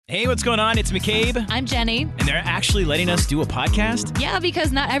Hey, what's going on? It's McCabe. I'm Jenny. And they're actually letting us do a podcast? Yeah,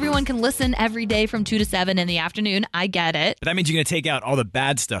 because not everyone can listen every day from 2 to 7 in the afternoon. I get it. But that means you're going to take out all the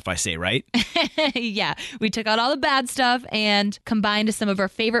bad stuff I say, right? Yeah, we took out all the bad stuff and combined some of our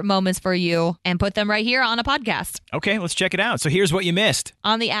favorite moments for you and put them right here on a podcast. Okay, let's check it out. So here's what you missed.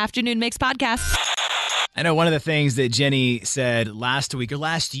 On the Afternoon Mix podcast. I know one of the things that Jenny said last week or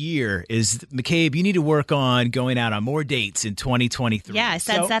last year is, McCabe, you need to work on going out on more dates in 2023. Yeah, I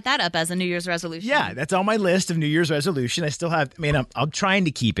said set that up as a New Year's resolution. Yeah, that's on my list of New Year's resolution. I still have, I'm trying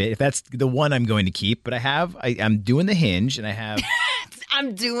to keep it, if that's the one I'm going to keep, but I'm doing the Hinge, and I have...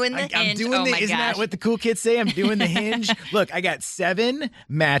 I'm doing the Hinge. Isn't that what the cool kids say? I'm doing the Hinge. Look, I got 7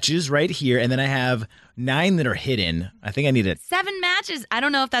 matches right here, and then I have 9 that are hidden. I think I need 7 matches. I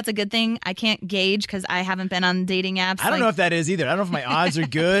don't know if that's a good thing. I can't gauge because I haven't been on dating apps. I don't know if that is either. I don't know if my odds are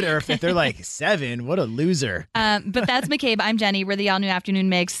good or if they're like 7. What a loser. But that's McCabe. I'm Jenny. We're the all new Afternoon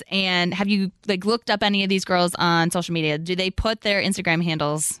Mix. And have you looked up any of these girls on social media? Do they put their Instagram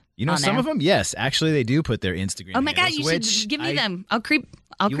handles? Some of them, yes. Actually, they do put their Instagram. Oh my handles, God, you should give me them. I'll creep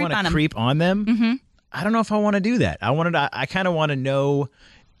on them. You want to creep on them? Mm-hmm. I don't know if I want to do that. I kind of want to know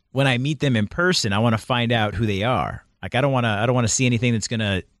when I meet them in person. I want to find out who they are. Like I don't want to see anything that's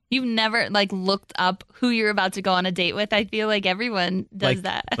gonna. You've never looked up who you're about to go on a date with. I feel like everyone does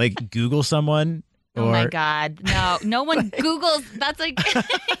that. Like Google someone. Oh my God. No one Googles. That's like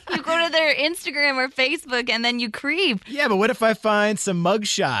you go to their Instagram or Facebook and then you creep. Yeah, but what if I find some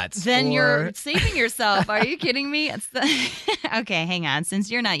mugshots? Then you're saving yourself. Are you kidding me? Okay, hang on.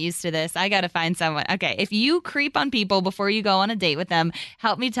 Since you're not used to this, I got to find someone. Okay, if you creep on people before you go on a date with them,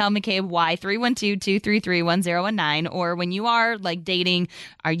 help me tell McCabe why. 312-233-1019. Or when you are dating,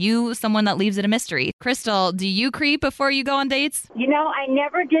 are you someone that leaves it a mystery? Crystal, do you creep before you go on dates? I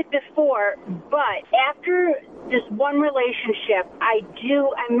never did before, but after this one relationship,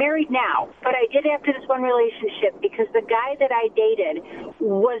 I'm married now, but I did after this one relationship because the guy that I dated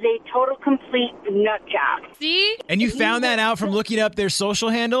was a total, complete nut job. See? And you found that out from looking up their social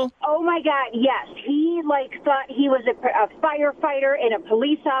handle? Oh my God, yes. He thought he was a firefighter and a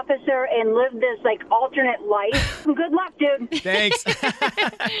police officer and lived this alternate life. Good luck, dude. Thanks.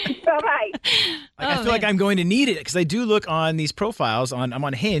 Bye-bye. I feel like I'm going to need it because I do look on these profiles. I'm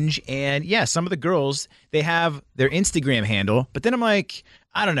on Hinge, and yeah, some of the girls, they have their Instagram handle, but then I'm like,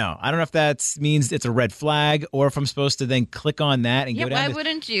 I don't know. I don't know if that means it's a red flag or if I'm supposed to then click on that and go down. Why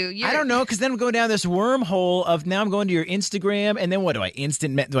wouldn't you? I don't know, because then I'm going down this wormhole of now I'm going to your Instagram, and then what do I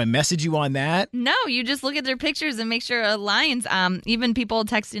do I message you on that? No, you just look at their pictures and make sure it aligns. Even people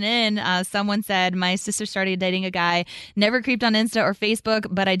texting in, someone said, my sister started dating a guy, never creeped on Insta or Facebook,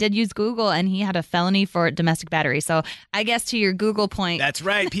 but I did use Google, and he had a felony for domestic battery. So I guess to your Google point. That's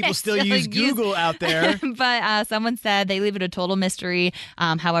right. People still use Google out there. But someone said they leave it a total mystery.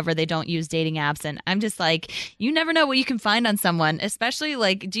 However, they don't use dating apps. And I'm just like, you never know what you can find on someone, especially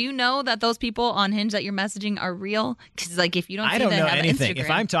do you know that those people on Hinge that you're messaging are real? Because if you don't see I don't them know have anything. Instagram. If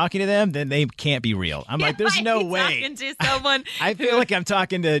I'm talking to them, then they can't be real. I'm like, there's no way. Talking to someone I feel like I'm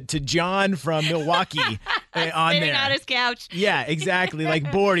talking to John from Milwaukee on sitting there. on his couch. Yeah, exactly.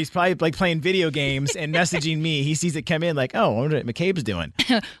 Bored. He's probably playing video games and messaging me. He sees it come in oh, I wonder what McCabe's doing.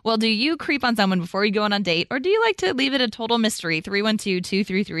 Well, do you creep on someone before you go on a date, or do you like to leave it a total mystery?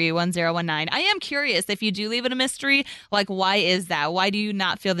 312-233-1019. I am curious if you do leave it a mystery, why is that? Why do you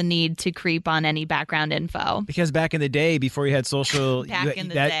not feel the need to creep on any background info? Because back in the day, before you had social,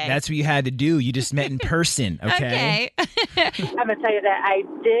 that's what you had to do. You just met in person, okay? I'm going to tell you that I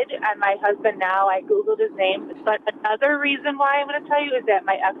did, and my husband now, I Googled his name. But another reason why I'm going to tell you is that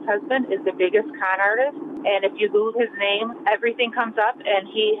my ex-husband is the biggest con artist. And if you Google his name, everything comes up, and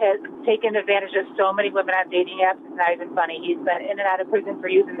he has taken advantage of so many women on dating apps. It's not even funny. He's been in and out of prison for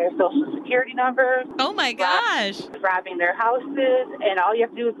using their social security numbers. Oh, my gosh. Robbing their houses. And all you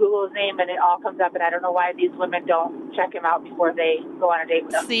have to do is Google his name, and it all comes up. And I don't know why these women don't check him out before they go on a date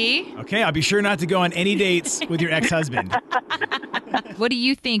with him. See? Okay, I'll be sure not to go on any dates with your ex-husband. What do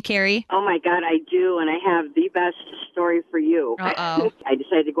you think, Carrie? Oh, my God, I do, and I have the best story for you. Uh-oh. I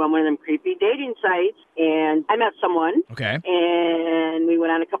decided to go on one of them creepy dating sites, and I met someone. Okay. And we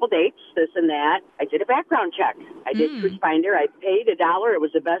went on a couple dates, this and that. I did a background check. I did Cruise Finder. I paid $1. It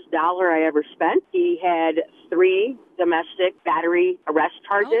was the best dollar I ever spent. He had 3 domestic battery arrest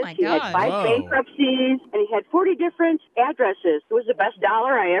charges. Oh my he had God. 5 bankruptcies, and he had 40 different addresses. It was the best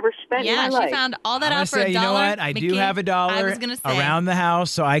dollar I ever spent in my life. Yeah, she found all that out for $1. You know what? I do have $1 I was gonna say. around the house,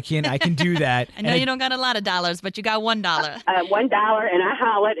 so I can do that. I know you don't got a lot of dollars, but you got $1. $1, and I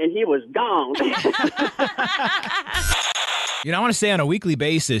hollered, and he was gone. I want to say on a weekly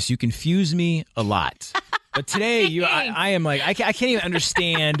basis, you confuse me a lot. But today, I am like, I can't even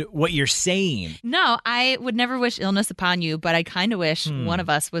understand what you're saying. No, I would never wish illness upon you, but I kind of wish one of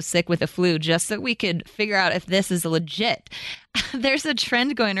us was sick with the flu just so we could figure out if this is legit. There's a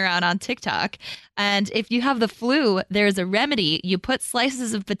trend going around on TikTok, and if you have the flu, there's a remedy. You put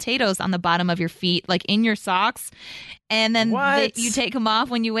slices of potatoes on the bottom of your feet, like in your socks, and then you take them off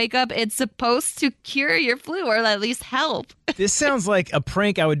when you wake up. It's supposed to cure your flu or at least help. This sounds like a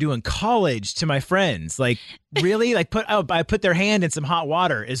prank I would do in college to my friends. Like, really? Like, I put their hand in some hot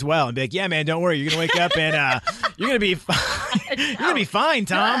water as well and be like, yeah, man, don't worry. You're going to wake up and you're going to be fine. You're going to be fine,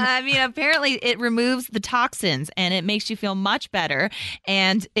 Tom. I mean, apparently it removes the toxins and it makes you feel much better.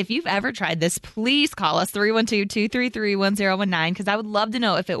 And if you've ever tried this, please call us 312-233-1019 because I would love to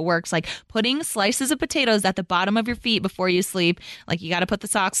know if it works. Like putting slices of potatoes at the bottom of your feet before you sleep. Like you got to put the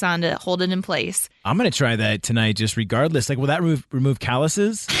socks on to hold it in place. I'm going to try that tonight just regardless. Like, will that remove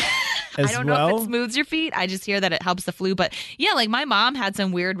calluses? I don't know if it smooths your feet. I just hear that it helps the flu. But yeah, like my mom had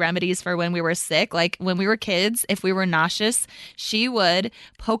some weird remedies for when we were sick. Like when we were kids, if we were nauseous, she would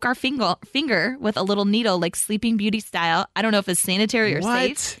poke our finger with a little needle, like Sleeping Beauty style. I don't know if it's sanitary or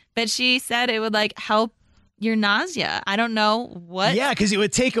safe, but she said it would like help your nausea. I don't know what. Yeah, because it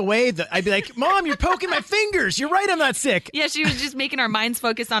would take away I'd be like, Mom, you're poking my fingers. You're right, I'm not sick. Yeah, she was just making our minds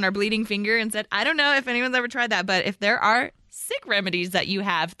focus on our bleeding finger and said, I don't know if anyone's ever tried that, but if there are sick remedies that you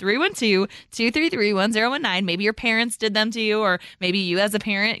have, 312-233-1019. Maybe your parents did them to you, or maybe you as a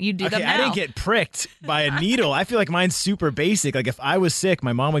parent, you do them now. I didn't get pricked by a needle. I feel like mine's super basic. Like if I was sick,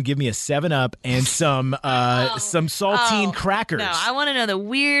 my mom would give me a 7-Up and some saltine crackers. No, I want to know the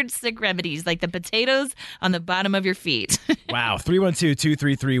weird sick remedies, like the potatoes on the bottom of your feet. Wow,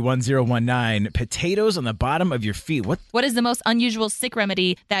 312-233-1019. Potatoes on the bottom of your feet. What is the most unusual sick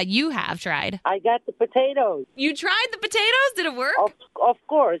remedy that you have tried? I got the potatoes. You tried the potatoes? Did it work? Of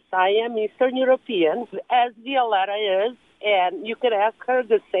course. I am Eastern European, as Violetta is, and you could ask her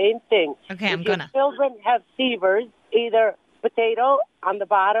the same thing. Okay, if your children have fevers, either potato on the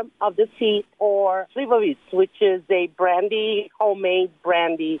bottom of the feet or Slivovitz, which is a homemade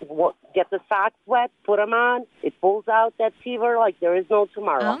brandy. Get the socks wet, put them on. It pulls out that fever like there is no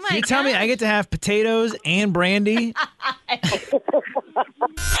tomorrow. Oh my God. You tell me I get to have potatoes and brandy?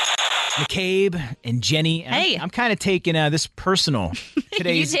 McCabe and Jenny. Hey. I'm kind of taking this personal.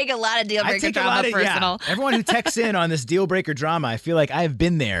 You take a lot of deal breaker drama personal. Yeah. Everyone who texts in on this deal breaker drama, I feel like I've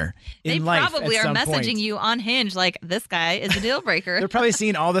been there in life. They probably are messaging point. You on Hinge like, this guy is a deal breaker. They're probably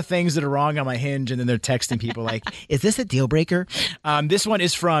seeing all the things that are wrong on my Hinge, and then they're texting people like, is this a deal breaker? This one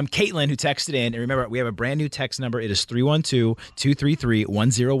is from Caitlin, who texted in. And remember, we have a brand new text number. It is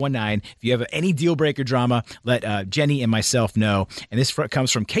 312-233-1019. If you have any deal breaker drama, let Jenny and myself know. And this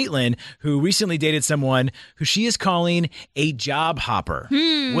comes from Caitlin, who recently dated someone who she is calling a job hopper,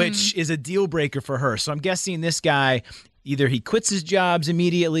 which is a deal breaker for her. So I'm guessing this guy, either he quits his jobs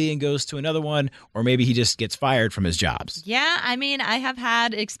immediately and goes to another one, or maybe he just gets fired from his jobs. Yeah, I mean, I have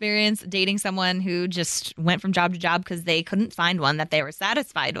had experience dating someone who just went from job to job because they couldn't find one that they were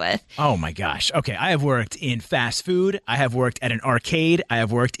satisfied with. Oh my gosh. Okay, I have worked in fast food. I have worked at an arcade. I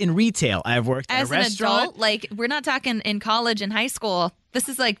have worked in retail. I have worked at a restaurant. As an adult, like, we're not talking in college and high school. This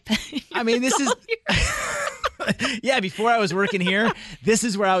is like... I mean, this is... Yeah, before I was working here, this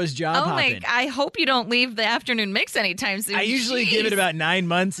is where I was job hopping. I hope you don't leave the afternoon mix anytime soon. I usually give it about 9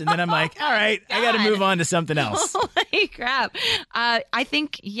 months, and then I'm like, all right, I got to move on to something else. Holy crap. I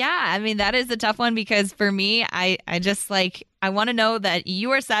think, I mean, that is a tough one because for me, I just like... I want to know that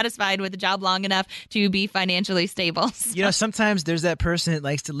you are satisfied with the job long enough to be financially stable. So. You know, sometimes there's that person that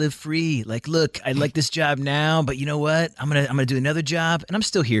likes to live free. Like, look, I like this job now, but you know what? I'm gonna do another job, and I'm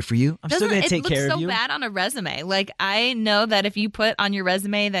still here for you. I'm still gonna take care of you. It looks so bad on a resume. Like, I know that if you put on your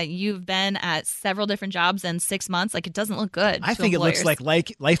resume that you've been at several different jobs in 6 months, like, it doesn't look good. I think employers. It looks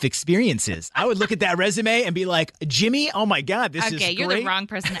like life experiences. I would look at that resume and be like, Jimmy, oh my God, this is great. Okay, you're the wrong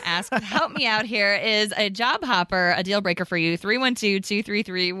person to ask. Help me out here. Is a job hopper a deal breaker for you?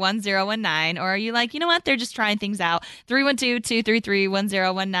 312-233-1019. Or are you like, you know what? They're just trying things out.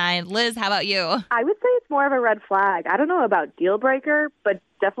 312-233-1019. Liz, how about you? I would say it's more of a red flag. I don't know about deal breaker, but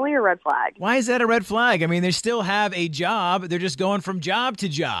definitely a red flag. Why is that a red flag? I mean, they still have a job. They're just going from job to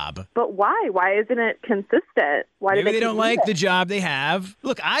job. But why? Why isn't it consistent? Why Maybe they don't like the job they have.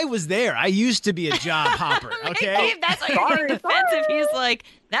 Look, I was there. I used to be a job hopper, okay? That's why you're getting defensive. He's like,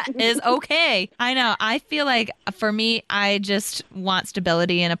 that is okay. I know. I feel like for me, I just want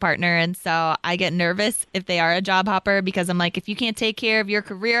stability in a partner. And so I get nervous if they are a job hopper because I'm like, if you can't take care of your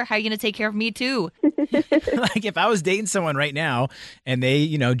career, how are you going to take care of me too? Like if I was dating someone right now and they,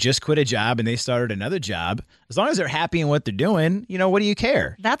 just quit a job and they started another job, as long as they're happy in what they're doing, what do you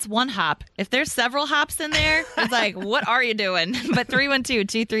care? That's one hop. If there's several hops in there, it's like, what are you doing? But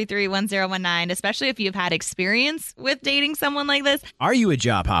 312-233-1019, especially if you've had experience with dating someone like this. Are you a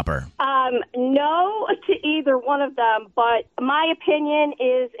job hopper? No to either one of them, but my opinion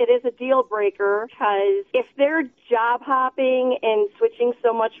is it is a deal breaker because if they're job hopping and switching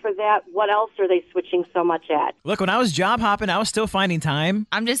so much for that, what else are they switching so much at? Look, when I was job hopping, I was still finding time.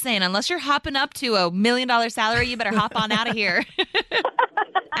 I'm just saying, unless you're hopping up to $1 million salary, you better hop on out of here.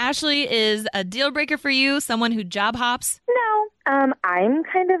 Ashley, is a deal breaker for you someone who job hops? No. I'm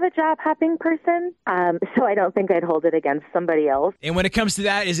kind of a job hopping person, so I don't think I'd hold it against somebody else. And when it comes to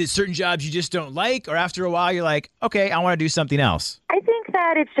that, is it certain jobs you just don't like, or after a while you're like, okay, I want to do something else? I think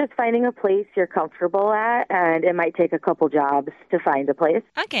that it's just finding a place you're comfortable at, and it might take a couple jobs to find a place.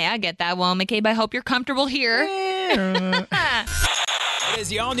 Okay, I get that. Well, McCabe, I hope you're comfortable here. It is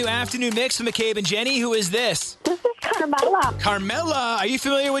the all-new afternoon mix with McCabe and Jenny. Who is this? This is Carmela. Carmela, are you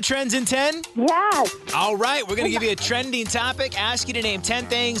familiar with Trends in 10? Yes. All right, we're going to give you a trending topic, ask you to name 10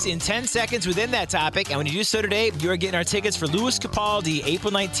 things in 10 seconds within that topic. And when you do so today, you are getting our tickets for Louis Capaldi,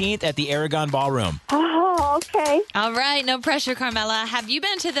 April 19th at the Aragon Ballroom. Oh, okay. All right, no pressure, Carmela. Have you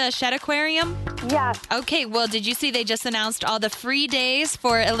been to the Shed Aquarium? Yes. Okay, well, did you see they just announced all the free days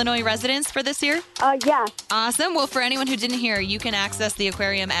for Illinois residents for this year? Yes. Awesome. Well, for anyone who didn't hear, you can access the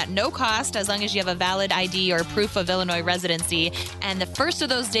aquarium at no cost as long as you have a valid ID or proof of Illinois residency. And the first of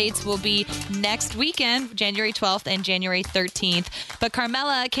those dates will be next weekend, January 12th and January 13th. But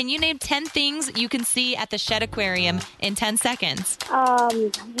Carmela, can you name 10 things you can see at the Shed Aquarium in 10 seconds?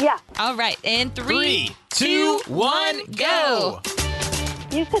 Yeah. All right. In 3, 2, 1, go.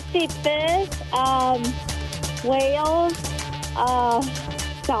 You could see fish, whales,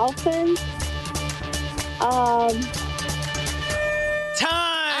 dolphins.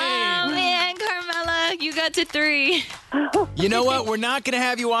 Time! Oh, man, Carmela, you got to 3. You know what? We're not going to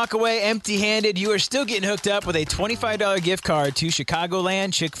have you walk away empty-handed. You are still getting hooked up with a $25 gift card to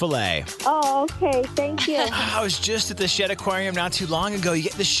Chicagoland Chick-fil-A. Oh, okay. Thank you. I was just at the Shed Aquarium not too long ago. You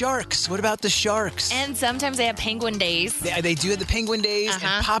get the sharks. What about the sharks? And sometimes they have penguin days. They do have the penguin days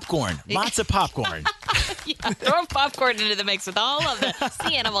and popcorn. Lots of popcorn. Yeah, throw popcorn into the mix with all of the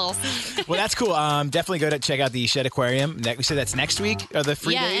sea animals. Well, that's cool. Definitely go to check out the Shed Aquarium. We said that's next week, or the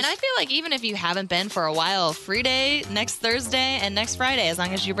free days? Yeah, and I feel like even if you haven't been for a while, free day next Thursday and next Friday, as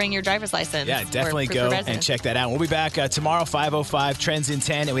long as you bring your driver's license. Yeah, definitely for go and residents. check that out. We'll be back tomorrow, 5:05, Trends in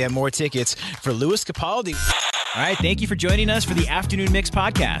 10, and we have more tickets for Louis Capaldi. All right, thank you for joining us for the Afternoon Mix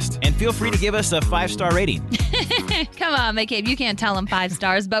podcast. And feel free to give us a 5-star rating. Come on, McCabe, you can't tell them 5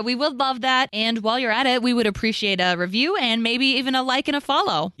 stars, but we would love that. And while you're at it, we would appreciate a review and maybe even a like and a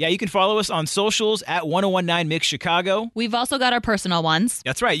follow. Yeah, you can follow us on socials at 1019 Mix Chicago. We've also got our personal ones.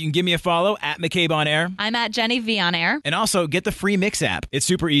 That's right. You can give me a follow at McCabe on Air. I'm at Jenny V on Air. And also get the free Mix app. It's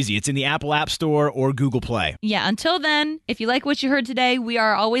super easy. It's in the Apple App Store or Google Play. Yeah, until then, if you like what you heard today, we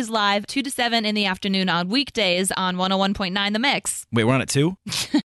are always live 2 to 7 in the afternoon on weekdays on 101.9 The Mix. Wait, we're on it too?